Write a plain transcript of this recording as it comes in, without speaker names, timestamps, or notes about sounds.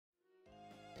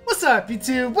What's up,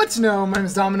 YouTube? What you know? My name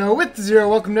is Domino with the Zero.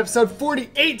 Welcome to episode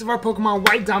 48 of our Pokemon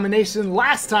White Domination.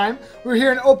 Last time, we were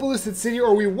here in Opelucid City,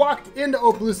 or we walked into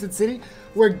Opelucid City,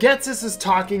 where Getsus is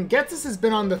talking. Getsus has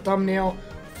been on the thumbnail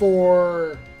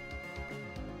for...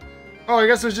 oh, I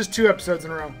guess it was just 2 episodes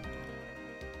in a row.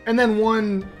 And then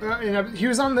one... he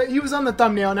was on the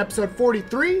thumbnail in episode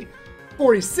 43,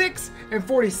 46, and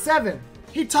 47.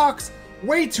 He talks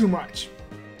way too much.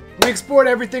 We explored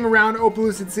everything around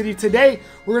Opelucid City. Today,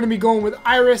 we're going to be going with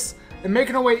Iris and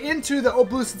making our way into the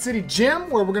Opelucid City gym,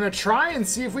 where we're going to try and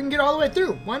see if we can get all the way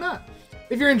through. Why not?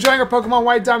 If you're enjoying our Pokemon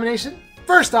White Domination,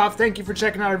 first off, thank you for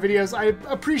checking out our videos. I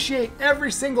appreciate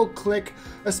every single click,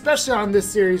 especially on this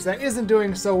series that isn't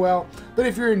doing so well. But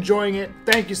if you're enjoying it,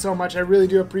 thank you so much. I really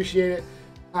do appreciate it.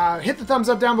 Hit the thumbs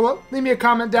up down below. Leave me a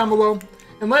comment down below.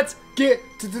 And let's get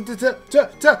to it.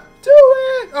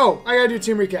 Oh, I got to do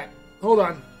team recap.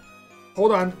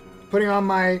 Hold on, putting on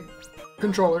my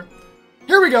controller.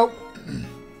 Here we go.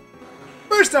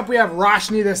 First up, we have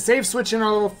Roshni, the safe switch in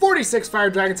our level 46 Fire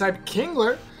Dragon type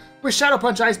Kingler with Shadow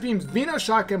Punch, Ice Beams,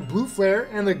 Venoshock, and Blue Flare,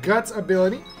 and the Guts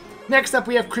ability. Next up,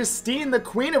 we have Christine, the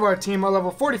queen of our team, our level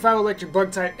 45 Electric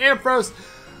Bug type Ampharos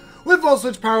with Volt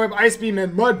Switch, Power Whip, Ice Beam,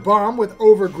 and Mud Bomb with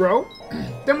Overgrow.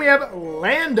 Then we have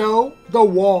Lando, the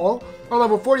Wall, our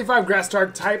level 45 Grass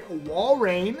type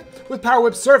Walrein with Power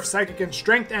Whip, Surf, Psychic, and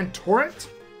Strength, and Torrent.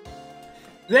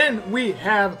 Then we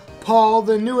have Paul,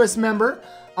 the newest member,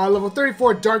 level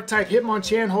 34 Dark type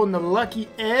Hitmonchan holding the Lucky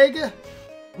Egg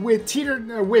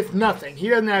with nothing. He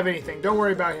doesn't have anything. Don't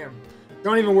worry about him.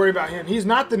 Don't even worry about him. He's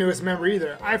not the newest member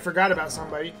either. I forgot about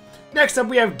somebody. Next up,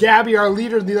 we have Gabby, our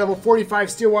leader, the level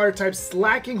 45 Steel Water type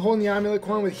Slacking holding the Amulet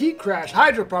Coin with Heat Crash,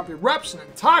 Hydro Pump, Eruption,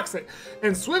 and Toxic,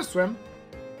 and Swift Swim.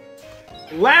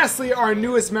 Lastly, our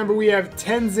newest member, we have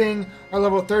Tenzing, our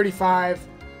level 35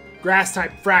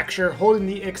 Grass-type Fracture, holding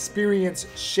the Experience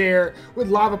Share with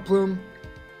Lava Plume,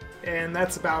 and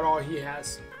that's about all he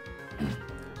has.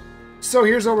 So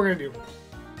here's what we're going to do.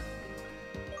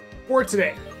 For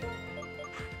today,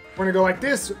 we're going to go like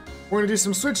this. We're going to do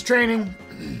some switch training.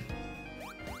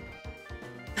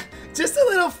 Just a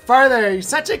little farther. You're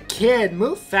such a kid.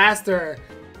 Move faster.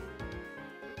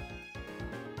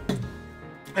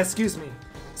 Excuse me.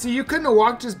 See, you couldn't have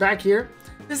walked just back here?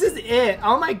 This is it.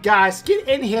 Oh my gosh. Get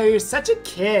in here. You're such a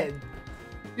kid.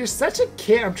 You're such a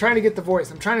kid. I'm trying to get the voice.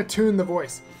 I'm trying to tune the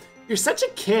voice. You're such a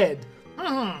kid.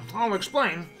 I'll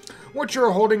explain. What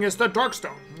you're holding is the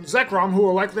Darkstone. Zekrom, who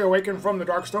will likely awaken from the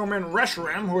Darkstone, and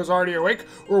Reshiram, who is already awake,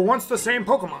 were once the same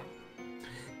Pokemon.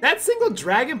 That single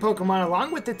dragon Pokemon,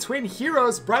 along with the twin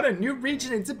heroes, brought a new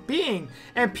region into being,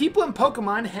 and people in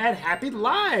Pokemon had happy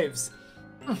lives.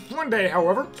 One day,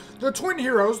 however, the twin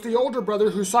heroes, the older brother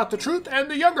who sought the truth and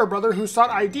the younger brother who sought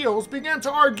ideals, began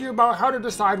to argue about how to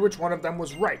decide which one of them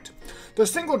was right. The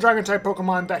single dragon-type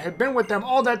Pokemon that had been with them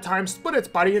all that time split its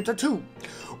body into 2.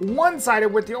 One sided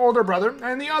with the older brother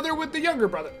and the other with the younger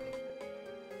brother.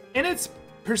 In its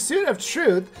pursuit of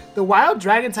truth, the wild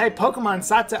dragon-type Pokemon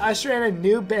sought to usher in a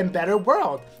new and better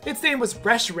world. Its name was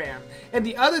Reshiram, and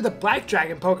the other, the black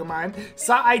dragon Pokemon,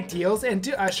 sought ideals and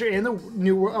to usher in a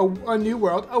new world,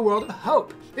 a world of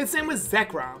hope. Its name was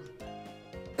Zekrom.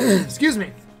 Excuse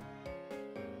me.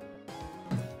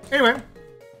 Anyway,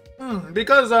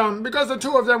 because the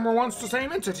 2 of them were once the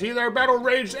same entity, their battle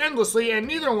raged endlessly, and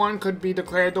neither one could be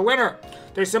declared the winner.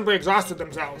 They simply exhausted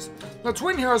themselves. The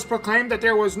twin heroes proclaimed that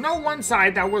there was no one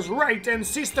side that was right and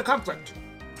ceased the conflict.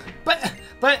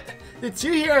 But the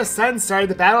 2 heroes' sons started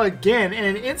the battle again, and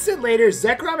an instant later,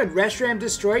 Zekrom and Reshiram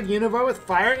destroyed Unova with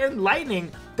fire and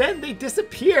lightning. Then they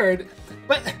disappeared.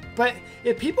 But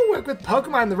if people work with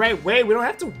Pokemon the right way, we don't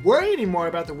have to worry anymore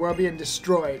about the world being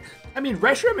destroyed. I mean,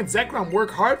 Reshiram and Zekrom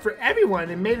work hard for everyone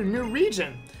and made a new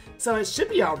region. So it should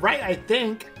be alright, I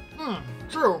think.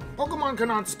 True. Pokemon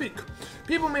cannot speak.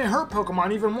 People may hurt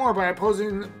Pokemon even more by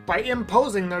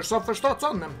imposing their selfish thoughts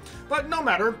on them. But no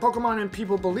matter, Pokemon and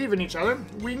people believe in each other,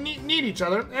 we need each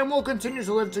other, and we'll continue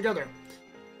to live together.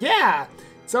 Yeah!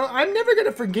 So I'm never going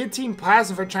to forgive Team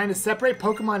Plasma for trying to separate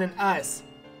Pokemon and us.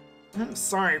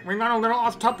 Sorry, we got a little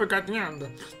off topic at the end.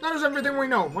 That is everything we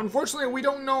know. Unfortunately, we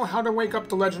don't know how to wake up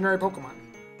the legendary Pokemon.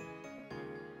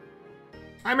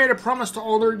 I made a promise to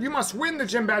Alder. You must win the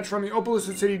gym badge from the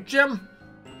Opelucid City gym.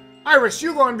 Iris,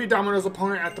 you go and be Domino's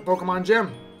opponent at the Pokemon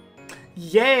gym.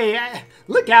 Yay!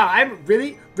 Look out! I'm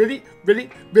really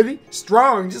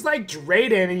strong, just like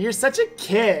Drayden, and you're such a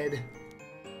kid.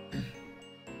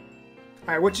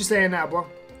 Alright, what you saying now, bro?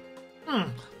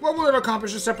 What will it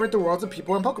accomplish to separate the worlds of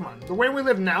people and Pokemon? The way we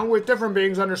live now, with different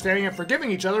beings understanding and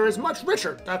forgiving each other, is much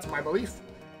richer. That's my belief.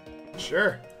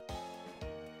 Sure.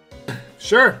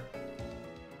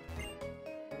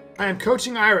 I am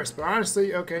coaching Iris, but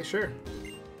honestly, okay, sure.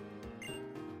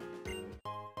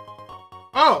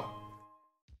 Oh!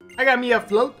 I got me a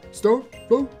float. Stone,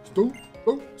 float, stone,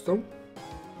 float, stone.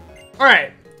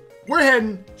 Alright. We're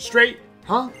heading straight,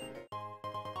 huh?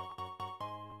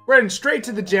 We're heading straight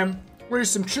to the gym. We're gonna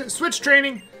do some switch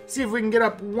training. See if we can get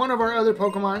up one of our other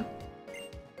Pokemon.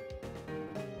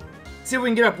 See if we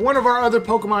can get up one of our other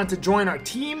Pokemon to join our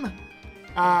team.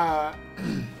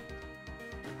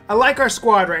 I like our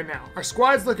squad right now. Our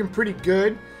squad's looking pretty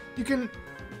good. You can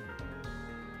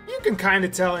kind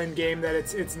of tell in game that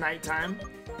it's nighttime.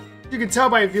 You can tell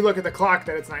by if you look at the clock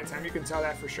that it's nighttime. You can tell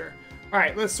that for sure. All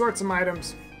right, let's sort some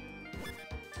items.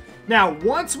 Now,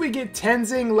 once we get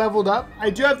Tenzing leveled up,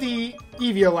 I do have the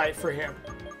Eviolite for him.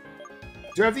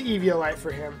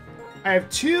 I have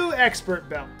 2 expert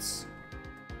belts.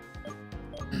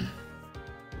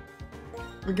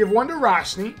 I'll give one to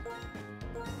Roshni.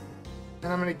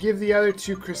 And I'm going to give the other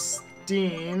to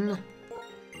Christine.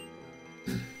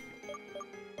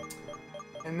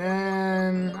 And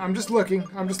then I'm just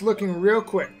looking real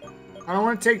quick. I don't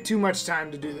want to take too much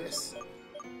time to do this.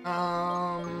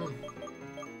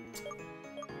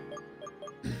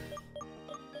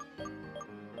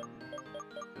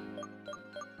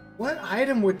 What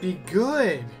item would be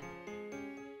good?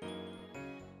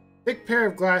 Thick pair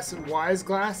of glasses, wise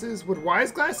glasses. Would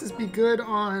wise glasses be good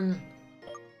on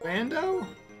Lando?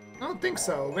 I don't think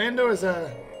so. Lando is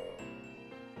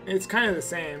it's kind of the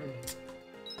same.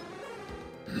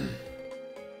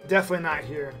 Definitely not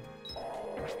here.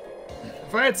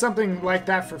 If I had something like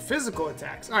that for physical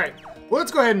attacks. Alright, well,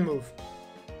 let's go ahead and move.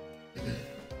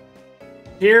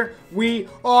 Here we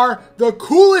are, the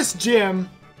coolest gym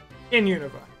in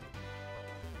Unova.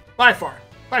 By far,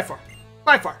 by far,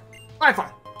 by far, by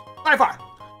far, by far.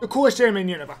 The coolest gym in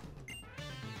Unova.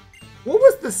 What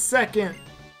was the second?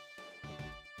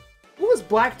 What was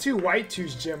Black 2, White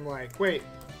 2's gym like? Wait.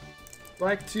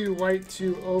 Black 2, White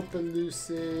 2,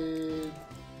 Opelucid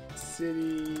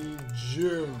City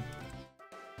Gym.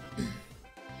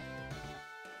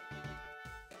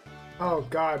 Oh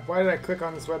god, why did I click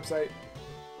on this website?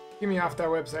 Get me off that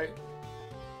website.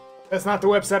 That's not the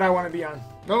website I want to be on.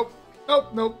 Nope.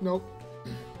 Nope, nope, nope.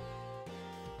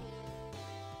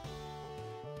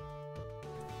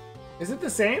 Is it the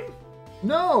same?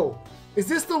 No! Is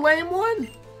this the lame one?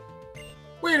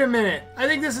 Wait a minute. I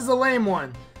think this is the lame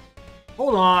one.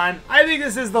 Hold on. I think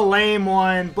this is the lame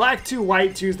one. Black 2,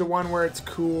 White 2 is the one where it's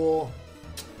cool.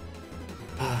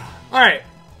 Alright.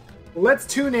 Let's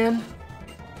tune in.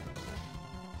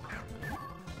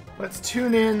 Let's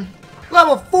tune in.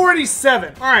 Level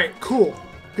 47. Alright, cool.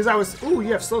 Because I was... Ooh,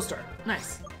 you have slow start.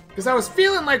 Nice. Because I was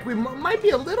feeling like we might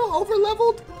be a little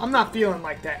over-leveled. I'm not feeling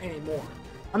like that anymore.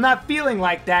 I'm not feeling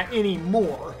like that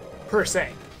anymore, per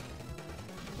se.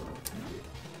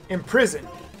 Imprison.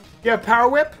 You have Power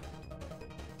Whip?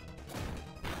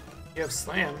 You have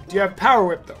Slam. Do you have Power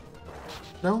Whip, though?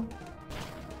 No?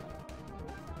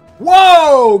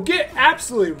 Whoa! Get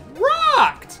absolutely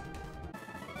rocked!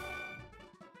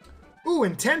 Ooh,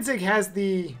 and Tenzing has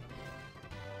the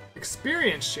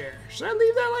experience share. Should I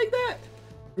leave that like that?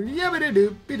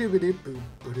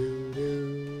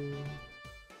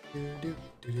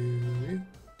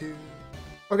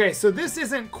 Okay, so this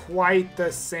isn't quite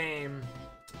the same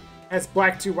as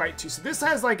Black 2, White 2. So this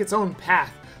has like its own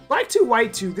path. Black 2,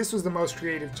 White 2, this was the most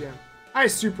creative gym. I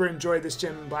super enjoyed this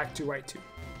gym in Black 2, White 2.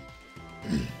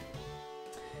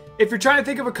 If you're trying to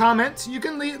think of a comment, you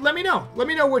can let me know. Let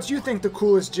me know what you think the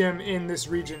coolest gym in this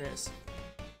region is.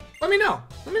 Let me know.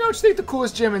 Let me know what you think the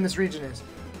coolest gym in this region is.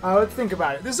 Let's think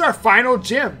about it. This is our final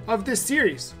gym of this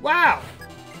series. Wow.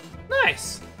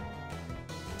 Nice.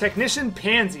 Technician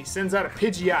Pansy sends out a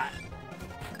Pidgeot.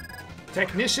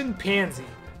 Technician Pansy.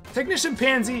 Technician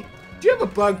Pansy, do you have a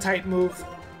bug-type move?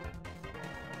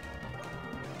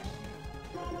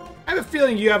 I have a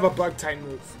feeling you have a bug-type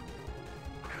move.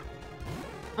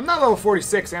 I'm not level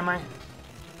 46, am I?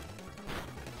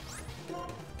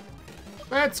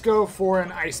 Let's go for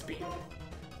an Ice Beam.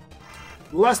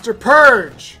 Luster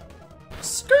Purge!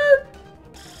 Skirt!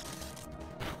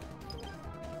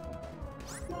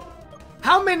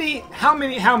 How many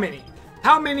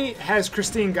has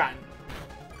Christine gotten?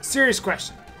 Serious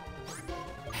question.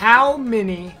 How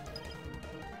many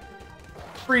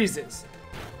freezes?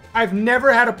 I've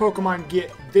never had a Pokemon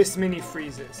get this many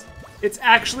freezes. It's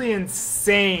actually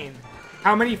insane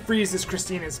how many freezes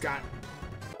Christine has gotten.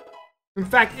 In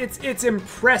fact, it's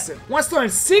impressive. Wants to learn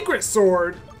Secret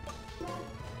Sword.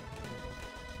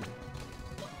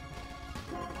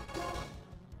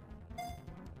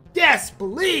 Yes,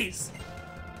 please!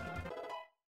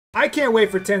 I can't wait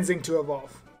for Tenzing to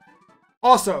evolve.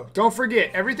 Also, don't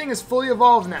forget, everything is fully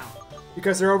evolved now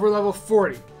because they're over level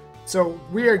 40. So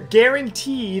we are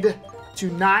guaranteed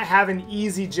to not have an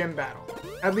easy gym battle,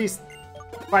 at least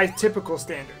by typical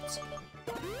standards.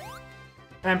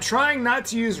 And I'm trying not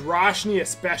to use Roshni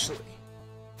especially.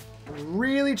 I'm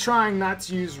really trying not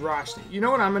to use Roshni. You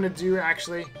know what I'm going to do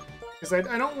actually? Because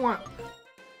I don't want...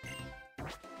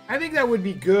 I think that would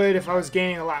be good if I was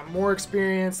gaining a lot more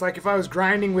experience. Like if I was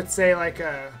grinding with, say, like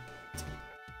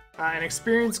an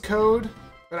experience code,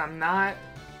 but I'm not.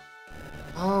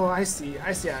 Oh, I see.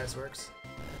 I see how this works.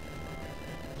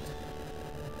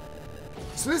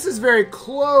 So this is very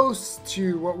close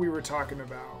to what we were talking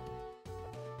about,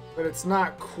 but it's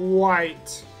not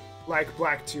quite like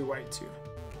Black 2, White 2.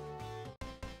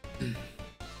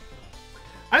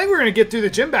 I think we're going to get through the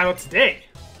gym battle today.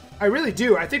 I really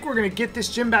do. I think we're going to get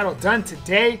this gym battle done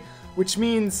today, which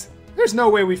means there's no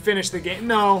way we finish the game.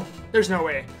 No, there's no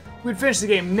way. We'd finish the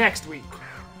game next week.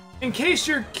 In case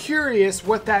you're curious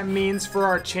what that means for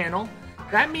our channel,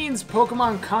 that means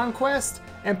Pokemon Conquest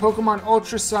and Pokemon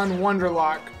Ultra Sun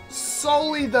Wonderlock,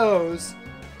 solely those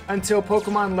until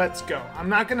Pokemon Let's Go. I'm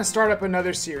not going to start up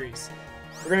another series.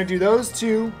 We're going to do those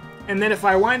two, and then if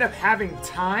I wind up having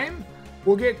time,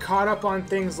 we'll get caught up on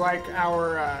things like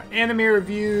our anime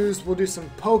reviews. We'll do some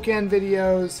Pokken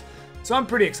videos. So I'm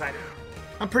pretty excited.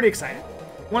 I'm pretty excited.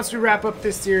 Once we wrap up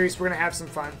this series, we're going to have some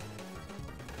fun.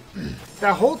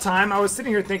 That whole time, I was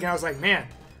sitting here thinking, I was like, man,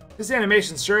 this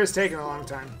animation sure is taking a long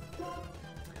time.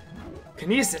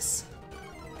 Kinesis.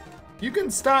 You can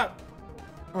stop.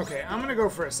 Okay, I'm going to go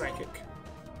for a Psychic.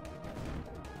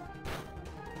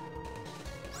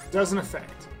 Doesn't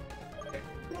affect.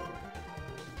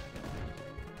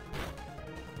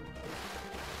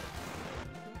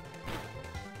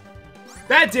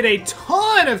 That did a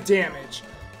ton of damage!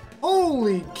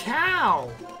 Holy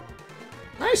cow!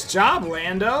 Nice job,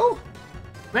 Lando!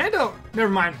 Lando!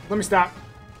 Never mind. Let me stop.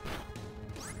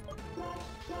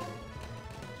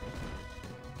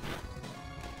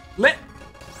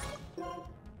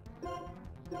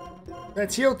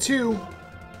 That's heal 2.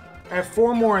 I have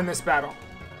 4 more in this battle.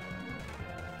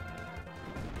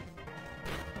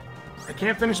 I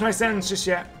can't finish my sentence just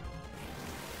yet.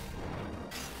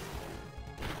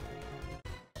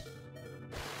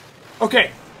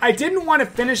 Okay, I didn't want to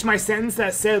finish my sentence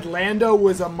that said Lando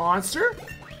was a monster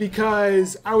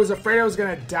because I was afraid I was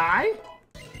going to die.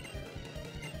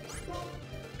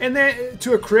 And then,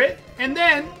 to a crit, and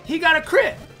then he got a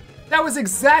crit. That was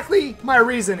exactly my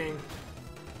reasoning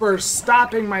for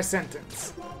stopping my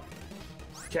sentence.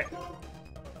 Okay,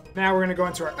 now we're going to go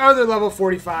into our other level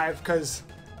 45 because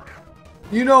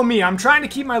you know me, I'm trying to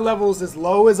keep my levels as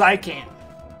low as I can.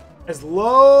 As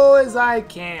low as I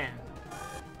can.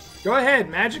 Go ahead,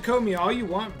 magic code me all you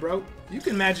want, bro. You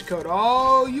can magic code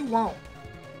all you want.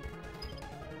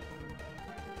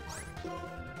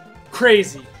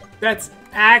 Crazy. That's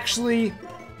actually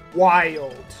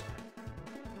wild.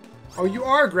 Oh, you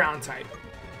are ground type.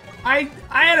 I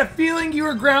had a feeling you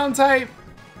were ground type,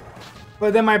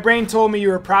 but then my brain told me you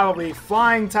were probably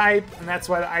flying type, and that's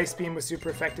why the Ice Beam was super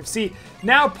effective. See,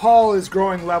 now Paul is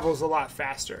growing levels a lot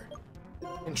faster.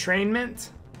 Entrainment?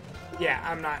 Yeah,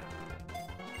 I'm not...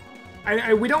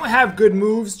 we don't have good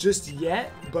moves just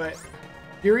yet, but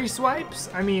Fury Swipes?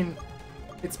 I mean,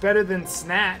 it's better than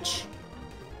Snatch.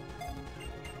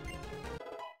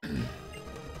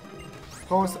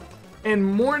 And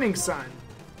Morning Sun.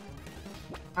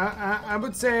 I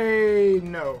would say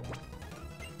no.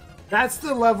 That's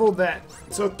the level that...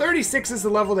 So 36 is the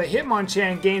level that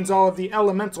Hitmonchan gains all of the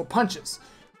elemental punches.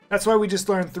 That's why we just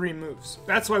learned 3 moves.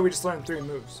 That's why we just learned 3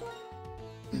 moves.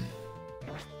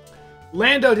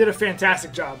 Lando did a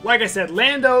fantastic job. Like I said,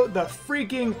 Lando, the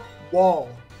freaking wall.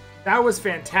 That was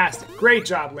fantastic. Great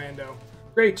job, Lando.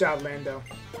 Great job, Lando.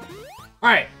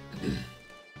 Alright.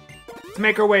 Let's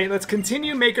make our way. Let's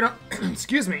continue making our...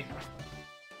 Excuse me.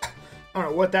 I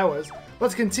don't know what that was.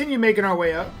 Let's continue making our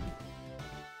way up.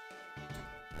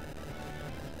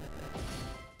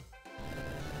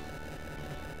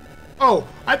 Oh,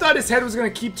 I thought his head was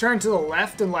going to keep turning to the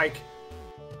left and like...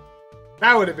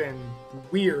 That would have been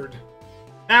weird.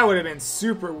 That would have been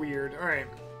super weird. Alright.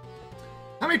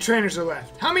 How many trainers are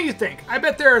left? How many you think? I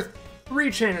bet there are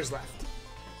 3 trainers left.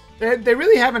 They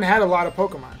really haven't had a lot of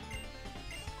Pokemon.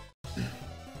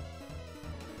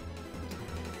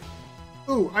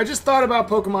 Ooh, I just thought about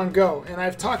Pokemon Go, and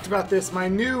I've talked about this. My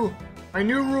new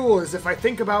rule is if I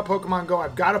think about Pokemon Go,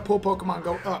 I've got to pull Pokemon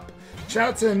Go up. Shout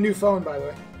out to the new phone, by the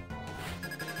way.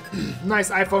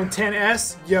 Nice iPhone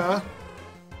XS, yeah.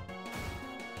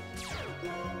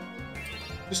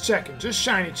 Just checking, just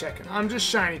shiny checking. I'm just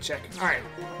shiny checking. Alright,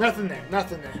 nothing there,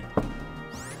 nothing there.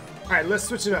 Alright, let's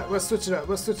switch it up. Let's switch it up.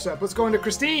 Let's switch it up. Let's go into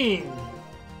Christine.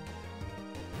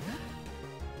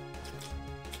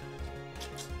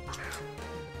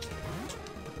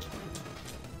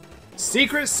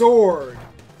 Secret Sword.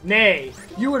 Nay,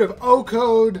 you would have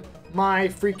OHKO'd my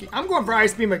freaking... I'm going for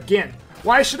Ice Beam again.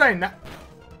 Why should I not...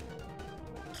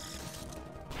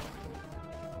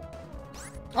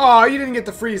 Oh, you didn't get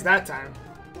the freeze that time.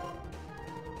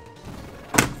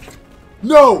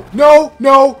 No! No!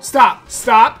 No! Stop!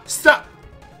 Stop! Stop!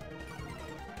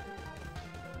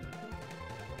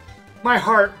 My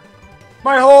heart.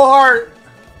 My whole heart.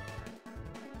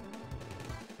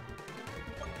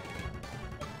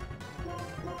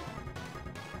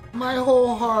 My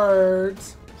whole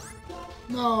heart.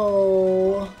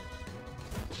 No.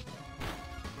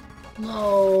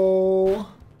 No.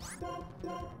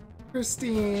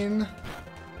 Christine.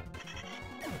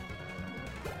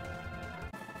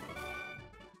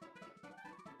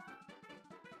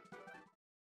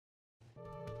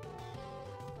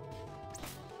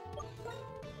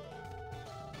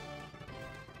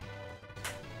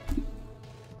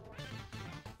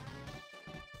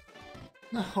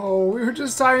 No, we were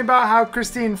just talking about how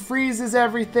Christine freezes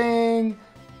everything.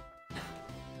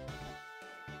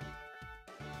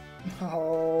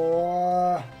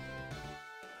 Oh,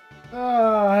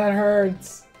 that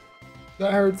hurts.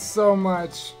 That hurts so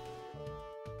much.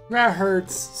 That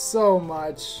hurts so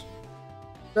much.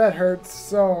 That hurts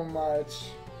so much.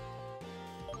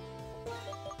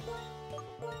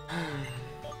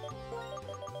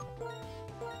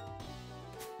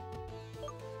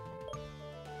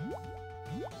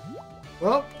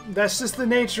 Well, that's just the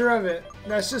nature of it.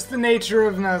 That's just the nature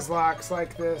of Nuzlocke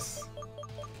like this.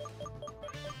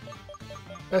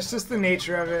 That's just the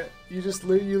nature of it. You just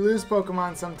you lose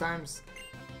Pokemon sometimes.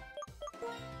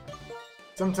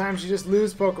 Sometimes you just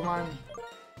lose Pokemon.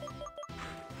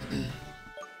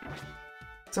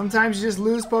 Sometimes you just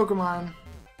lose Pokemon.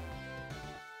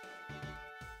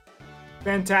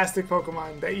 Fantastic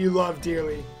Pokemon that you love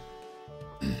dearly.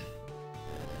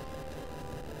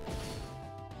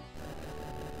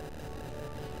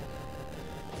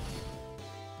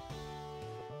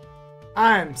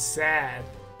 I'm sad.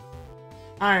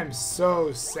 I'm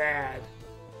so sad.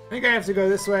 I think I have to go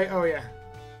this way. Oh, yeah.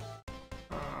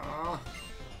 Aww.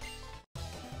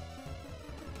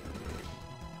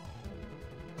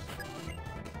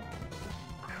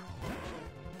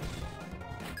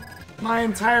 My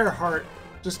entire heart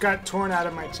just got torn out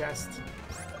of my chest.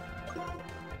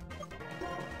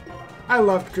 I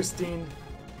loved Christine.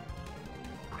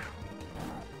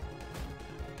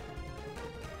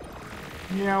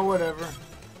 Yeah, whatever.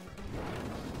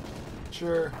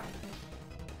 Sure.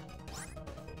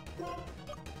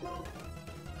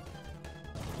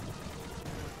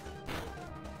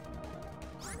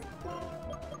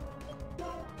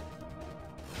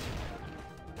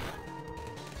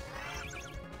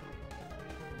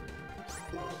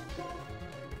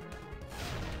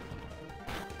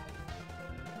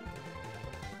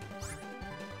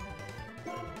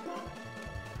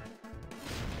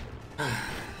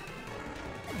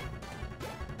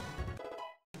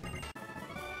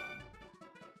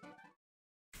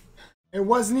 It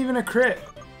wasn't even a crit.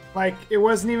 Like, it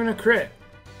wasn't even a crit.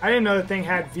 I didn't know the thing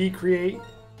had V-Create.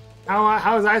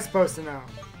 How was I supposed to know?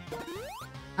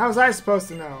 How was I supposed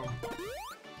to know?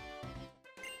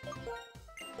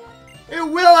 It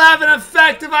will have an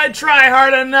effect if I try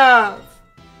hard enough!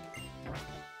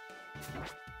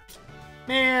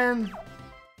 Man.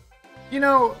 You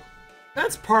know,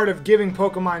 that's part of giving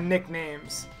Pokemon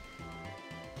nicknames.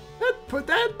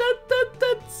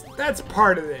 That's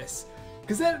part of this.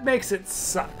 Because that makes it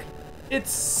suck. It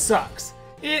sucks.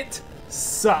 It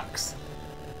sucks.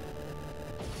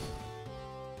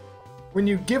 When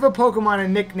you give a Pokemon a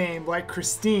nickname like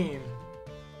Christine,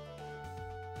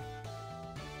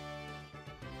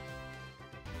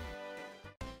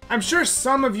 I'm sure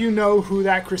some of you know who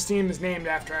that Christine is named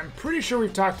after. I'm pretty sure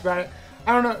we've talked about it.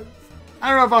 I don't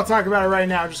know if I'll talk about it right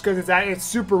now just because it's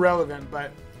super relevant,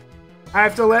 but I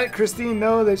have to let Christine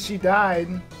know that she died.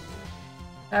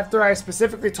 After I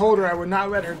specifically told her I would not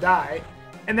let her die.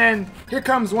 And then, here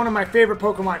comes one of my favorite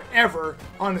Pokemon ever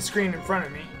on the screen in front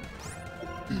of me.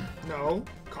 No,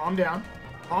 calm down.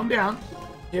 Calm down.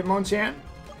 Hitmonchan,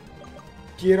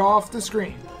 get off the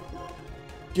screen.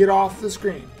 Get off the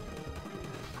screen.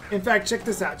 In fact, check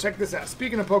this out. Check this out.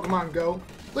 Speaking of Pokemon Go,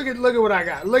 look at what I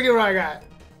got. Look at what I got.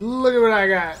 Look at what I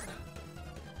got.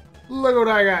 Look at what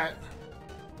I got.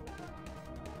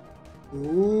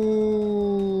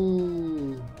 Ooh.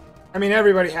 I mean,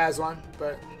 everybody has one,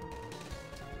 but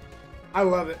I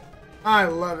love it. I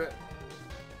love it.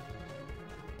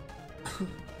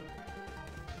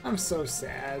 I'm so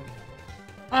sad.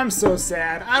 I'm so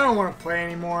sad. I don't want to play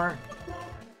anymore.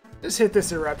 Just hit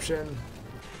this eruption.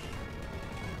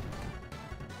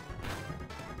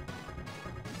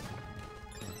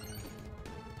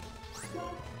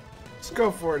 Just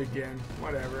go for it again.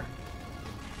 Whatever.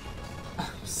 I'm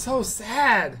so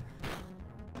sad.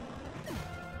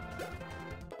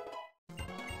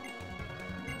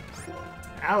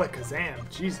 Alakazam.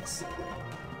 Jesus.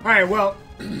 Alright, well,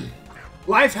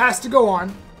 life has to go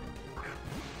on.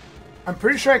 I'm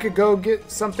pretty sure I could go get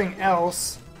something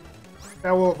else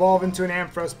that will evolve into an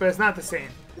Ampharos, but it's not the same.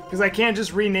 Because I can't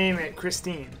just rename it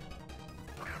Christine.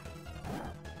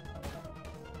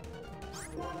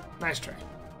 Nice try.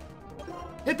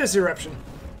 Hit this eruption.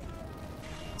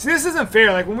 See, this isn't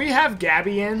fair. Like, when we have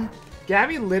Gabby in,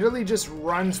 Gabby literally just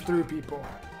runs through people.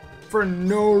 For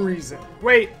no reason.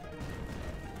 Wait.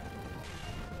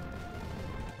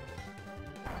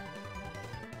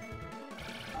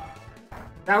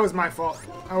 That was my fault.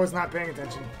 I was not paying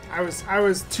attention. I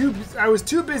was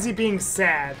too busy being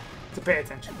sad to pay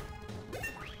attention.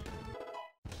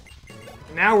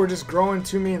 Now we're just growing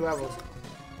too many levels.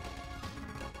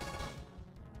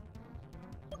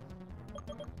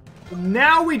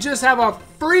 Now we just have a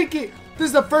freaking... This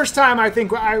is the first time I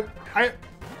think I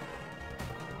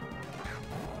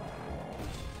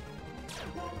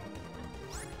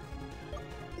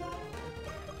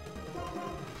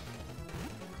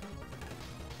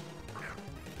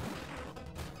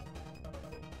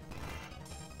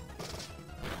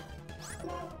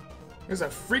There's a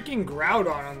freaking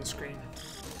Groudon on the screen.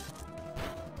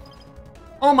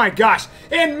 Oh my gosh!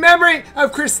 In memory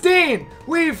of Christine,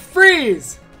 we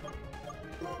freeze!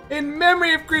 In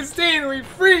memory of Christine, we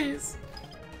freeze!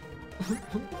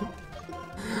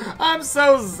 I'm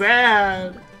so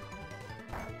sad!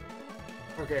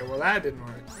 Okay, well that didn't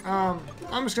work. I'm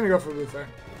just gonna go for Luther.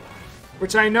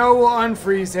 Which I know will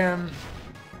unfreeze him.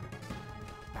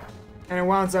 And it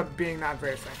winds up being not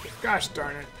very effective. Gosh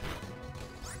darn it.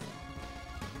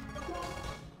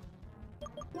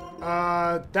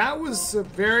 That was a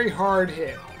very hard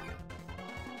hit.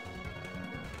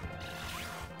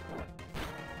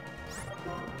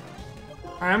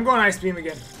 Alright, I'm going Ice Beam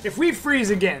again. If we freeze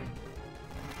again,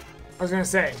 I was gonna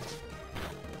say.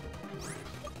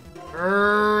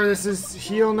 This is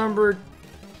heal number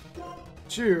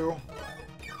 2.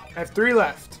 I have 3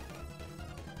 left.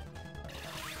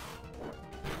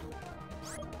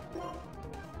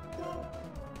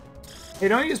 Hey,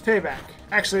 don't use payback.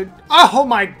 Actually, oh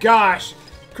my gosh!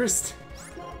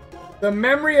 The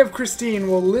memory of Christine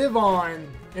will live on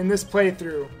in this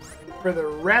playthrough for the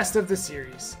rest of the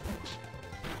series.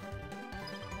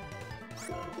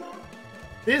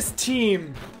 This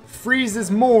team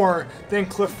freezes more than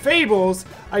Clefables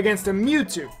against a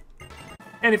Mewtwo.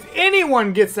 And if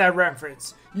anyone gets that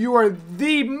reference, you are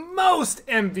the most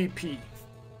MVP.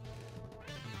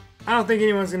 I don't think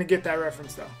anyone's gonna get that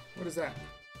reference though. What is that?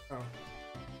 Oh.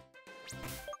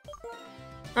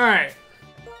 Alright.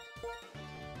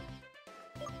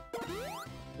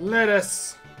 Let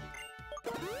us...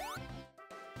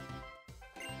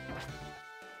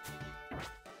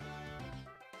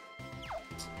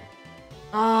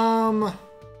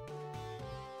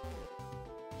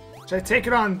 Should I take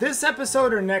it on this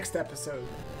episode or next episode?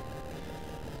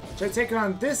 Should I take it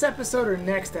on this episode or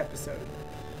next episode?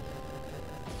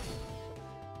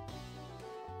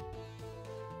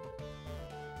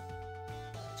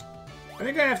 I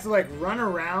think I have to like run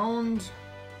around.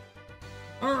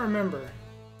 I don't remember.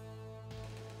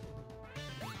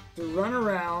 To run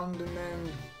around and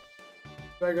then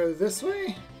do I go this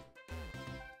way?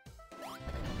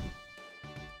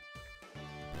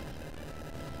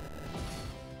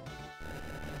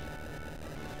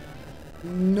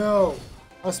 No.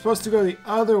 I was supposed to go the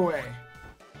other way.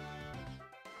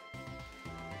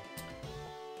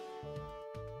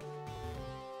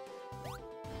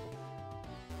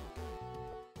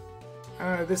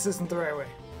 This isn't the right way.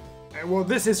 Well,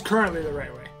 this is currently the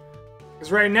right way.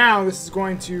 Because right now, this is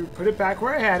going to put it back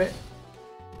where I had it.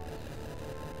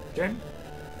 Okay.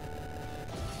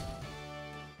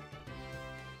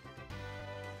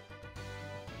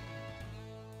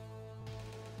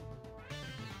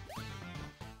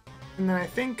 And then I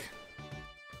think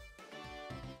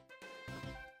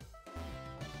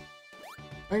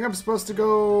I'm supposed to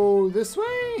go this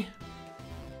way?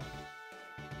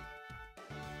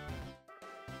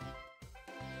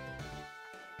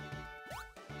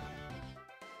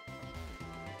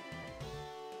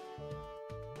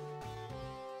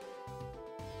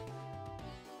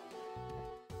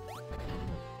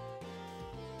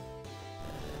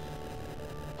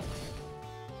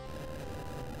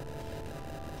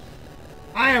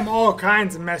 I am all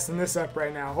kinds of messing this up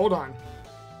right now. Hold on.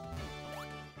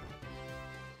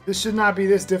 This should not be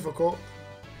this difficult.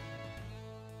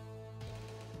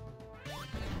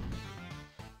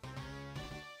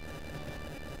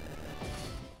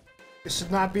 It should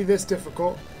not be this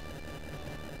difficult.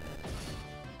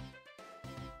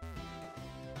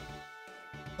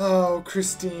 Oh,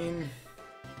 Christine.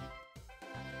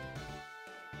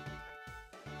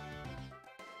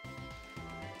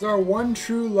 It's our one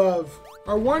true love.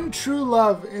 Our one true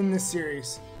love in this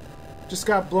series. Just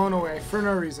got blown away for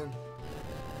no reason.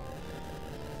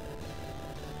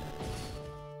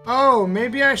 Oh,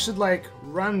 maybe I should like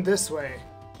run this way.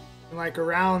 And like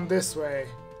around this way.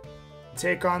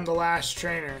 Take on the last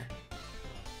trainer.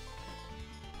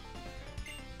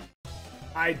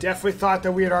 I definitely thought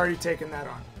that we had already taken that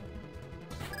on.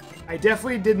 I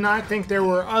definitely did not think there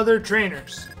were other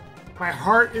trainers. My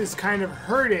heart is kind of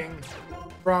hurting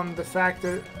from the fact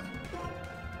that...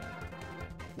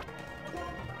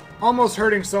 Almost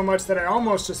hurting so much that I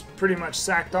almost just pretty much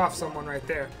sacked off someone right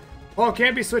there. Paul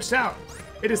can't be switched out.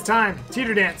 It is time.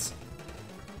 Teeter dance.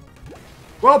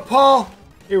 Well, Paul,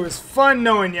 it was fun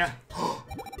knowing you.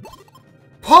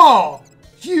 Paul!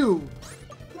 You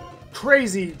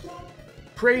crazy,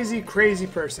 crazy, crazy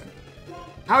person.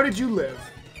 How did you live?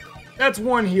 That's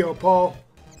one heal, Paul.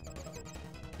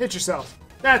 Hit yourself.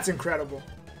 That's incredible.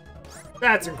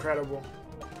 That's incredible.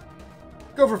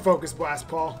 Go for Focus Blast,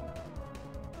 Paul.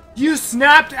 You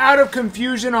snapped out of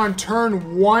confusion on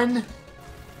turn 1?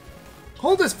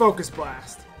 Hold this Focus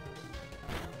Blast.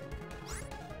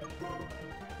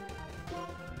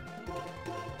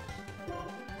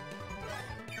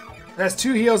 That's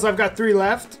 2 heals. I've got 3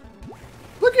 left.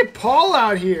 Look at Paul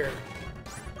out here.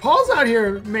 Paul's out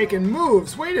here making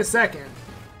moves. Wait a second.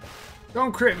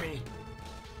 Don't crit me.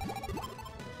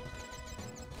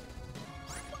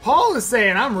 Paul is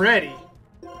saying, I'm ready.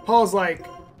 Paul's like,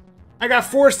 I got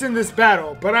forced in this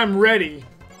battle, but I'm ready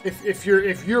if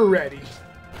you're ready.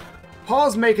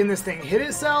 Paul's making this thing hit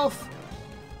itself.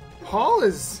 Paul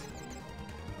is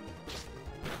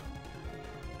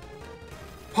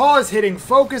hitting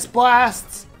Focus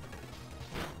Blasts.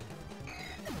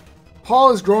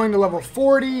 Paul is growing to level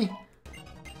 40.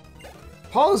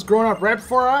 Paul is growing up right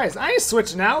before our eyes. I ain't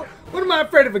switching out. What am I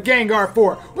afraid of a Gengar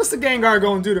for? What's the Gengar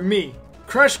gonna do to me?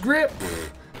 Crush Grip? Pfft,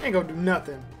 ain't gonna do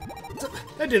nothing.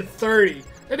 That did 30.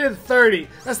 That did 30.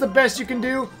 That's the best you can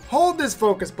do. Hold this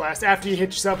Focus Blast after you hit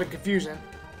yourself in confusion.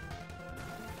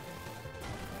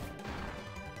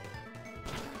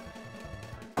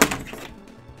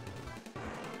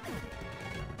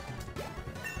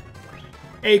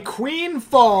 A queen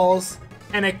falls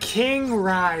and a king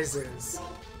rises.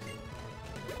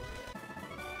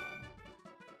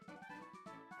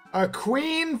 A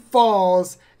queen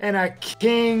falls and a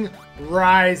king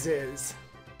rises.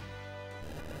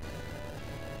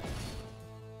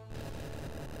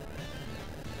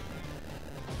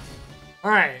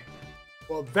 Alright.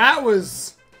 Well, that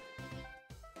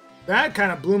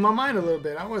kind of blew my mind a little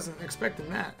bit. I wasn't expecting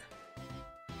that.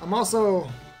 I'm also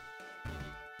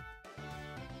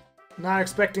not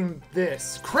expecting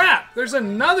this. Crap! There's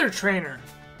another trainer!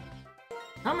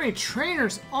 How many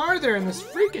trainers are there in this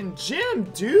freaking gym,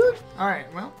 dude?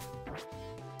 Alright, well.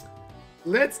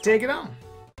 Let's take it on.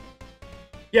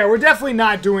 Yeah, we're definitely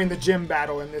not doing the gym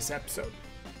battle in this episode.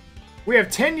 We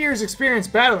have 10 years experience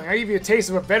battling. I give you a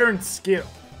taste of a veteran's skill.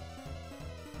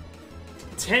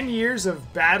 10 years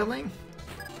of battling?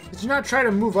 Did you not try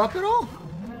to move up at all?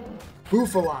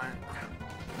 Bouffaline.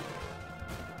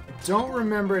 Don't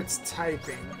remember its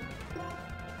typing.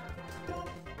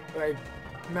 But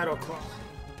Metal Claw.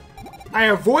 I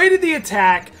avoided the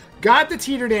attack, got the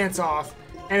Teeter Dance off,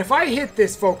 and if I hit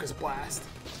this Focus Blast,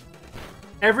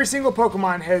 every single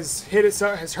Pokemon has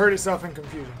hurt itself in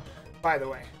confusion, by the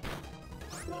way.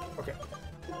 Okay.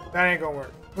 That ain't gonna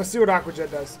work. Let's see what Aqua Jet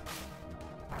does.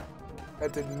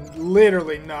 That did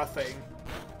literally nothing.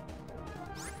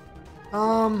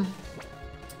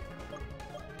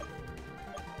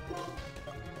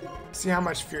 See how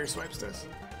much Fury Swipes does.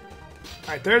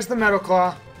 Alright, there's the Metal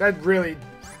Claw. That really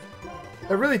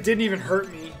didn't even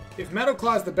hurt me. If Metal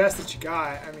Claw is the best that you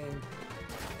got, I mean,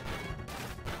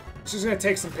 it's just gonna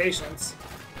take some patience.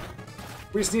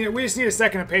 We just need a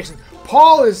second of patience.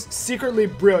 Paul is secretly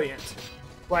brilliant.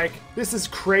 Like, this is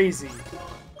crazy.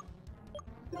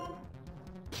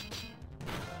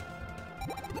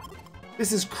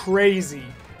 This is crazy.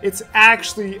 It's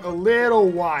actually a little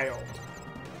wild.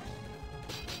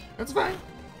 That's fine.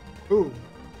 Ooh.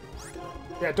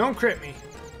 Yeah, don't crit me.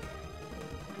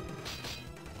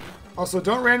 Also,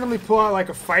 don't randomly pull out like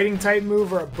a fighting type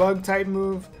move or a bug type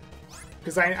move.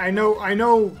 Because I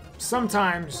know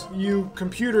sometimes you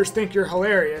computers think you're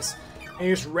hilarious and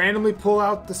you just randomly pull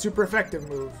out the super effective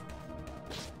move.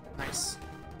 Nice.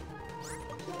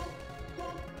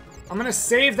 I'm gonna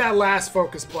save that last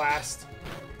Focus Blast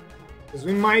because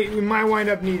we might wind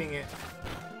up needing it.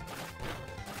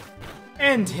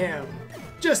 End him.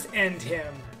 Just end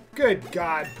him. Good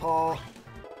God, Paul.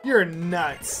 You're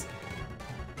nuts.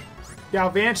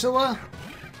 Galvantula?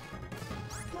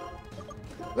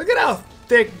 Look at how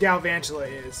thick Galvantula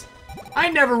is. I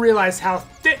never realized how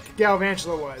thick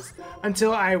Galvantula was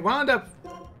until I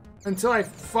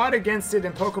fought against it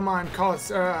in Pokemon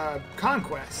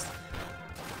Conquest.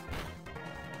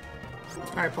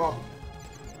 Alright, Paul.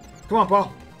 Come on,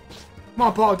 Paul. Come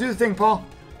on, Paul. Do the thing, Paul.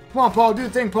 Come on, Paul. Do the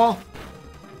thing, Paul.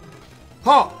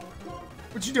 Paul!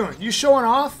 What you doing? You showing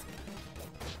off?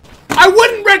 I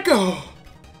wouldn't go!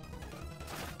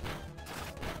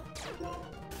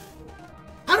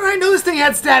 How did I know this thing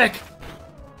had static?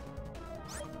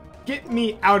 Get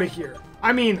me out of here.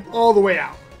 I mean, all the way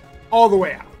out. All the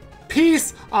way out.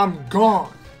 Peace, I'm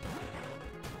gone.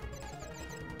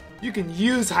 You can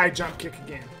use high jump kick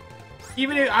again.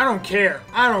 Even if, I don't care.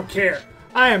 I don't care.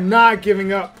 I am not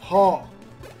giving up Paul.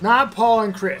 Not Paul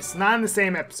and Chris. Not in the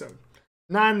same episode.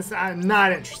 I'm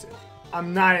not interested.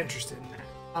 I'm not interested in that.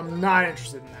 I'm not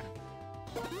interested in that.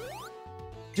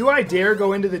 Do I dare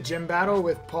go into the gym battle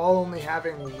with Paul only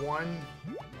having one?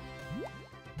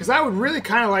 Because I would really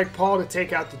kind of like Paul to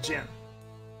take out the gym.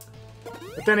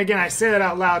 But then again, I say that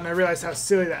out loud and I realize how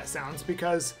silly that sounds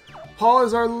because Paul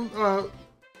is our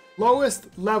lowest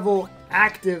level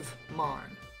active Mon.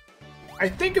 I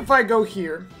think if I go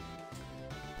here,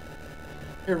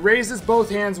 it raises both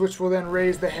hands, which will then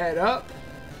raise the head up.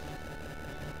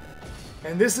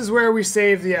 And this is where we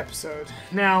save the episode.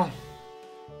 Now,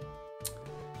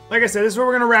 like I said, this is where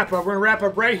we're going to wrap up. We're going to wrap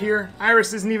up right here.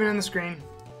 Iris isn't even in the screen.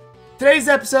 Today's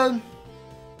episode,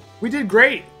 we did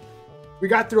great. We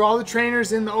got through all the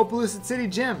trainers in the Opelucid City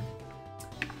gym.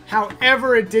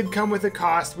 However, it did come with a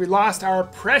cost. We lost our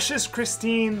precious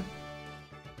Christine.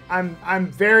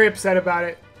 I'm very upset about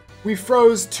it. We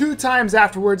froze 2 times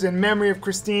afterwards in memory of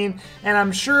Christine, and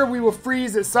I'm sure we will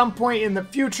freeze at some point in the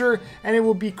future, and it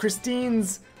will be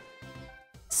Christine's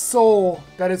soul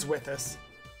that is with us.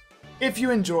 If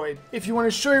you enjoyed, if you want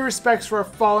to show your respects for our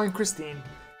fallen Christine,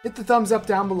 hit the thumbs up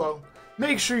down below.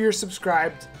 Make sure you're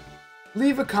subscribed.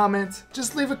 Leave a comment.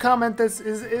 Just leave a comment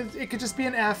it could just be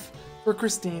an F for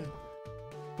Christine.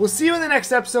 We'll see you in the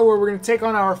next episode where we're going to take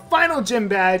on our final gym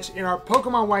badge in our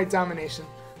Pokemon White Domination.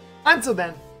 Until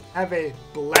then, have a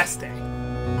blessed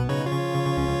day.